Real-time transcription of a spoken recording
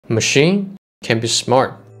Machine can be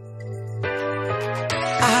smart.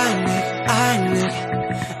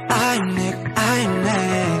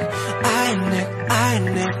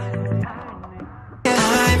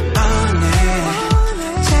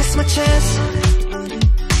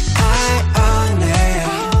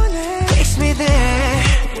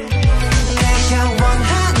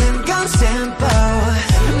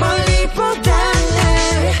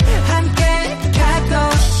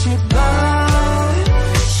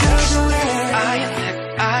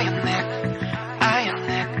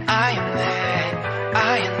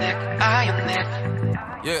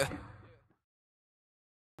 Yeah.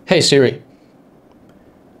 Hey Siri,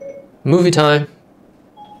 movie time.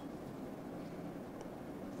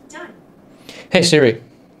 Done. Hey Siri.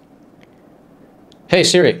 Hey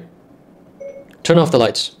Siri, turn off the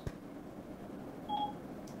lights.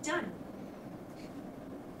 Done.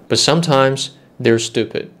 But sometimes they're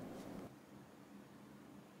stupid.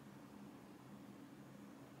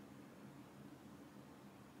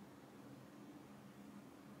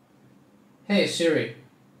 Hey Siri,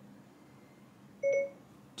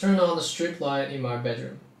 turn on the street light in my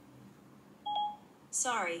bedroom.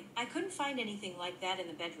 Sorry, I couldn't find anything like that in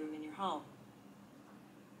the bedroom in your home.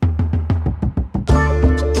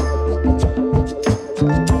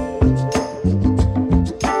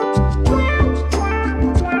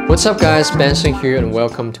 What's up guys, Benson here and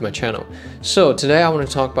welcome to my channel. So today I want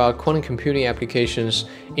to talk about quantum computing applications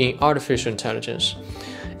in artificial intelligence.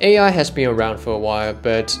 AI has been around for a while,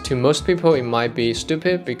 but to most people it might be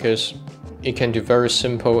stupid because it can do very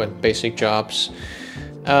simple and basic jobs.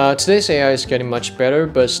 Today's AI is getting much better,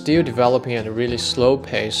 but still developing at a really slow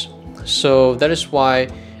pace. So that is why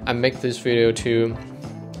I make this video to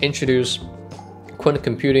introduce quantum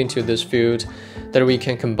computing to this field, that we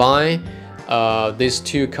can combine these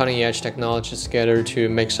two cutting-edge technologies together to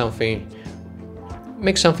make something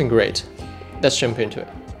great. Let's jump into it.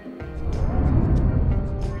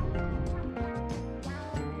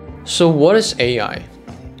 So what is AI?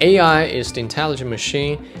 AI is the intelligent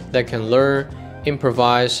machine that can learn,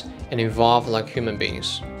 improvise, and evolve like human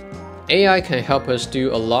beings. AI can help us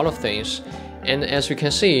do a lot of things, and as we can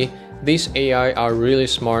see, these AI are really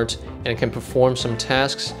smart and can perform some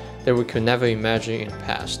tasks that we could never imagine in the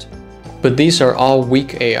past. But these are all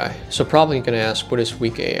weak AI, so probably you're gonna ask, what is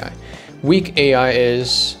weak AI? Weak AI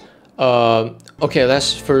is, okay,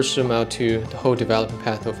 let's first zoom out to the whole development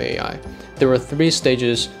path of AI. There are three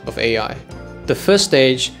stages of AI. The first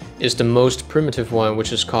stage is the most primitive one,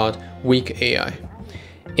 which is called weak AI.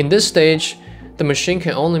 In this stage, the machine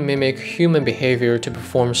can only mimic human behavior to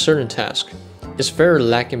perform certain tasks. It's very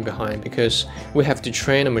lagging behind because we have to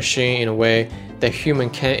train a machine in a way that human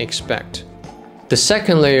can't expect. The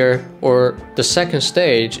second layer, or the second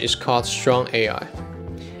stage, is called strong AI.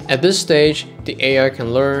 At this stage, the AI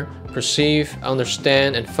can learn, perceive,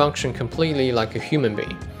 understand, and function completely like a human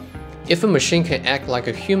being. If a machine can act like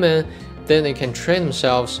a human, then they can train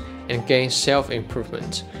themselves and gain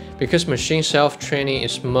self-improvement. Because machine self-training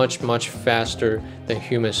is much faster than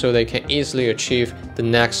human, so they can easily achieve the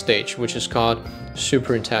next stage, which is called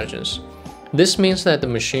superintelligence. This means that the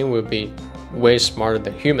machine will be way smarter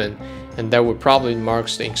than human, and that would probably mark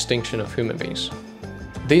the extinction of human beings.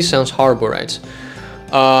 This sounds horrible, right?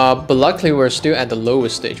 But luckily we're still at the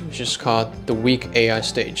lowest stage, which is called the weak AI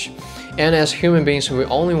stage. And as human beings, we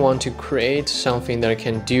only want to create something that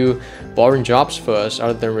can do boring jobs for us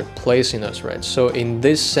other than replacing us, right? So in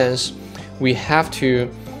this sense, we have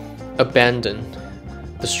to abandon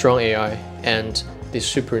the strong AI and the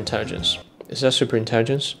superintelligence. Is that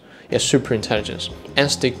superintelligence? Yeah, superintelligence,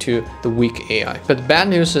 and stick to the weak AI. But the bad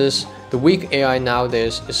news is the weak AI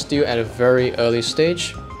nowadays is still at a very early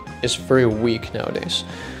stage. It's very weak nowadays.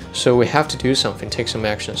 So we have to do something, take some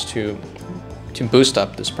actions to boost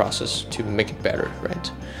up this process, to make it better,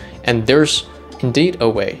 right? And there's indeed a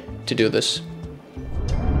way to do this.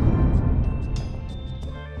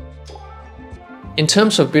 In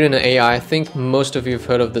terms of building an AI, I think most of you have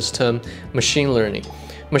heard of this term, machine learning.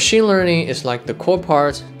 Machine learning is like the core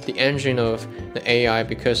part, the engine of the AI,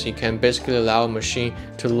 because it can basically allow a machine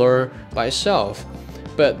to learn by itself.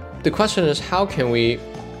 But the question is, how can we,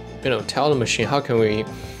 tell the machine, how can we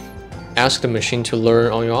ask the machine to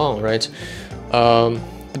learn on your own, right?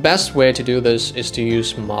 The best way to do this is to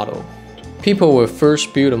use model. People will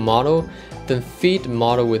first build a model, then feed the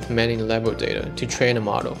model with many level data to train a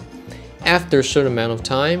model. After a certain amount of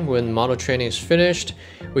time, when model training is finished,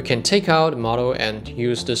 we can take out the model and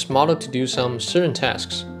use this model to do some certain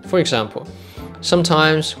tasks. For example,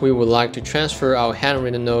 sometimes we would like to transfer our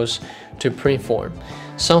handwritten notes to print form,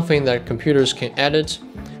 something that computers can edit.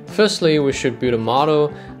 Firstly, we should build a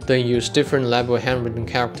model, then use different level handwritten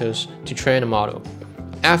characters to train a model.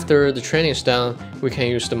 After the training is done, we can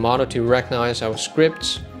use the model to recognize our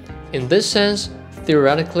scripts. In this sense,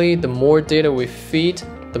 theoretically, the more data we feed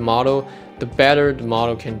the model, the better the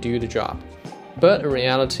model can do the job. But in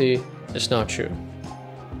reality, it's not true.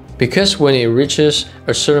 Because when it reaches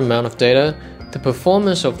a certain amount of data, the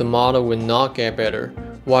performance of the model will not get better,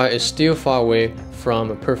 while it's still far away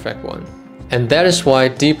from a perfect one. And that is why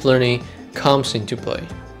deep learning comes into play.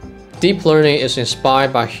 Deep learning is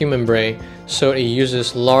inspired by human brain, so it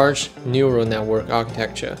uses large neural network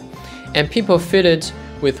architecture. And people fit it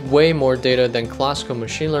with way more data than classical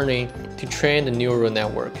machine learning to train the neural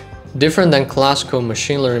network. Different than classical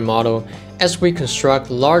machine learning model, as we construct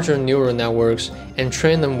larger neural networks and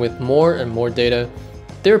train them with more and more data,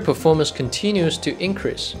 their performance continues to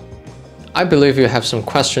increase. I believe you have some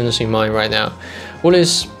questions in mind right now. What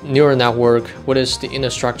is neural network? What is the inner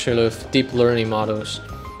structure of deep learning models?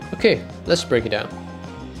 Okay, let's break it down.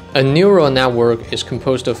 A neural network is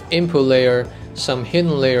composed of input layer, some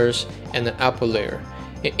hidden layers, and an output layer.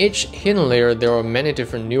 In each hidden layer, there are many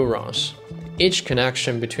different neurons. Each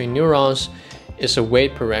connection between neurons is a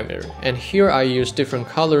weight parameter, and here I use different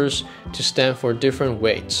colors to stand for different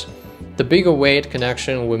weights. The bigger weight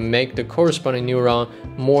connection will make the corresponding neuron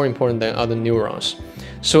more important than other neurons.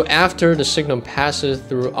 So after the signal passes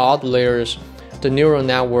through all the layers, the neural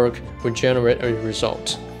network will generate a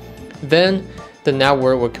result. Then the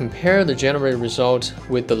network will compare the generated result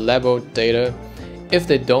with the labeled data. If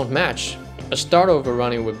they don't match, a start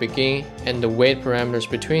overrunning will begin and the weight parameters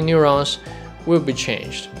between neurons will be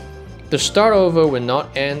changed. The start over will not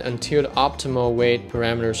end until the optimal weight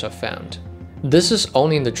parameters are found. This is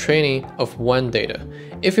only the training of one data.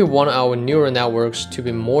 If we want our neural networks to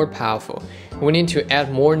be more powerful, we need to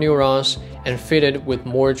add more neurons and feed it with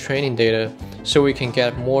more training data so we can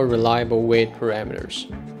get more reliable weight parameters.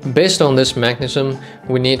 Based on this mechanism,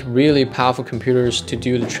 we need really powerful computers to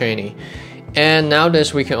do the training. And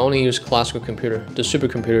nowadays we can only use classical computer, the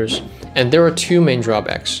supercomputers, and there are two main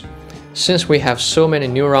drawbacks. Since we have so many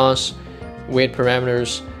neurons, weight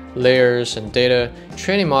parameters, layers, and data,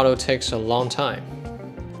 training model takes a long time.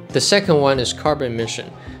 The second one is carbon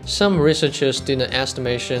emission. Some researchers did an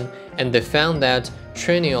estimation and they found that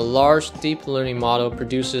training a large deep learning model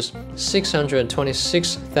produces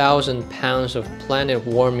 626,000 pounds of planet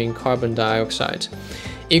warming carbon dioxide,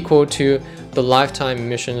 equal to the lifetime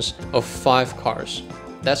emissions of 5 cars.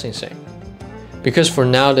 That's insane. Because for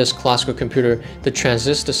nowadays classical computer, the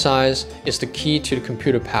transistor size is the key to the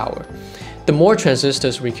computer power. The more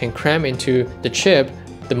transistors we can cram into the chip,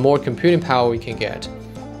 the more computing power we can get.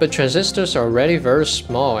 But transistors are already very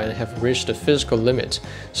small and have reached the physical limit,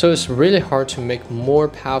 so it's really hard to make more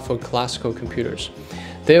powerful classical computers.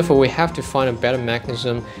 Therefore, we have to find a better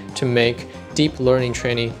mechanism to make deep learning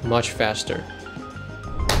training much faster.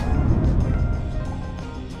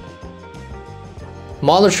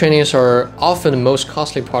 Model trainings are often the most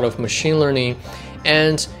costly part of machine learning,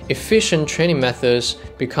 and efficient training methods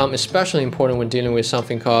become especially important when dealing with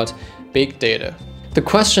something called big data. The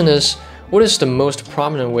question is, what is the most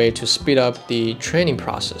prominent way to speed up the training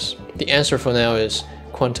process? The answer for now is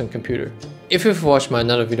quantum computer. If you've watched my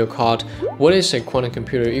another video called What is a quantum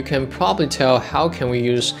computer, you can probably tell how can we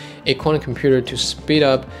use a quantum computer to speed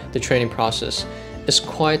up the training process. It's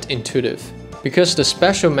quite intuitive, because the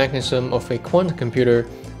special mechanism of a quantum computer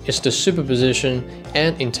is the superposition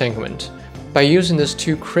and entanglement. By using these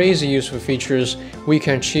two crazy useful features, we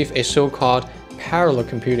can achieve a so-called parallel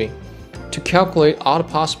computing to calculate all the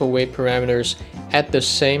possible weight parameters at the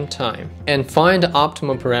same time and find the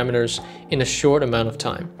optimal parameters in a short amount of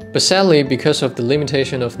time. But sadly, because of the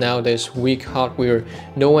limitation of nowadays weak hardware,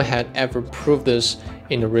 no one had ever proved this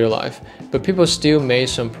in the real life, but people still made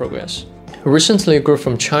some progress. Recently, a group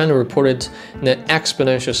from China reported an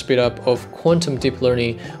exponential speedup of quantum deep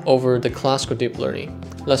learning over the classical deep learning.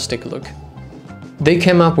 Let's take a look. They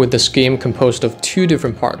came up with a scheme composed of two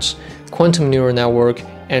different parts, quantum neural network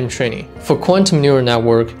and training. For quantum neural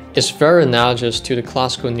network, it's very analogous to the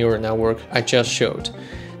classical neural network I just showed.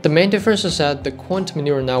 The main difference is that the quantum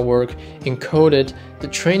neural network encoded the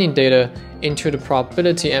training data into the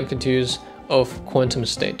probability amplitudes of quantum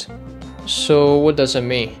state. So what does that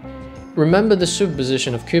mean? Remember the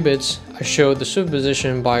superposition of qubits? I showed the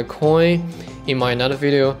superposition by a coin in my another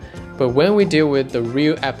video, but when we deal with the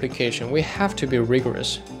real application, we have to be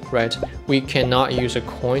rigorous, right? We cannot use a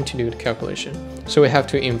coin to do the calculation, so we have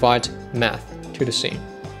to invite math to the scene.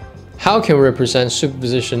 How can we represent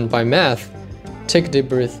superposition by math? Take a deep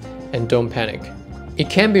breath and don't panic. It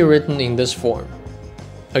can be written in this form.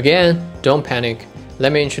 Again, don't panic.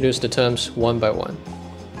 Let me introduce the terms one by one.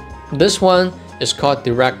 This one is called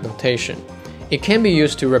direct notation. It can be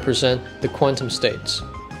used to represent the quantum states.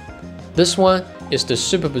 This one is the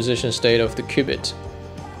superposition state of the qubit.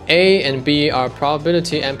 A and B are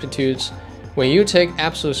probability amplitudes. When you take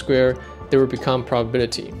absolute square, they will become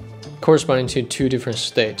probability, corresponding to two different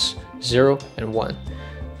states, 0 and 1.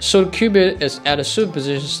 So the qubit is at a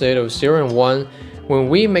superposition state of 0 and 1. When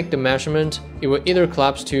we make the measurement, it will either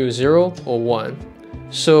collapse to 0 or 1.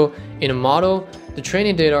 So in a model, the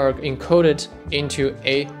training data are encoded into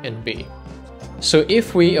A and B. So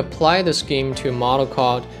if we apply the scheme to a model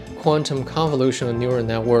called quantum convolutional neural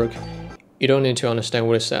network, you don't need to understand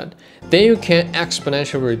what is that. Then you can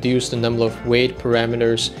exponentially reduce the number of weight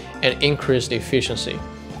parameters and increase the efficiency.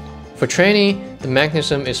 For training, the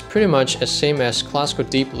mechanism is pretty much the same as classical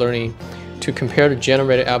deep learning to compare the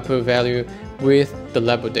generated output value with the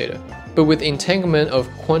level data. But with entanglement of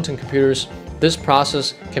quantum computers, this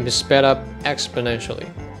process can be sped up exponentially.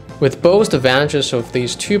 With both advantages of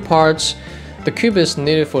these two parts, the qubits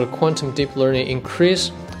needed for the quantum deep learning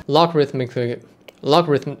increase in log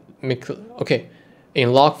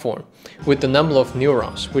form with the number of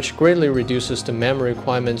neurons, which greatly reduces the memory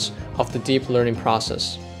requirements of the deep learning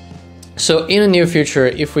process. So in the near future,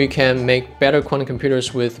 if we can make better quantum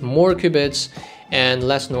computers with more qubits and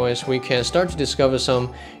less noise, we can start to discover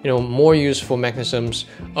some more useful mechanisms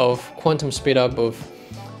of quantum speedup of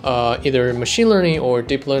either machine learning or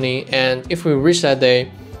deep learning. And if we reach that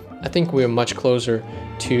day, I think we are much closer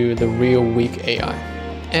to the real weak AI.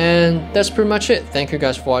 And that's pretty much it. Thank you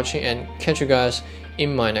guys for watching, and catch you guys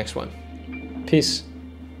in my next one. Peace.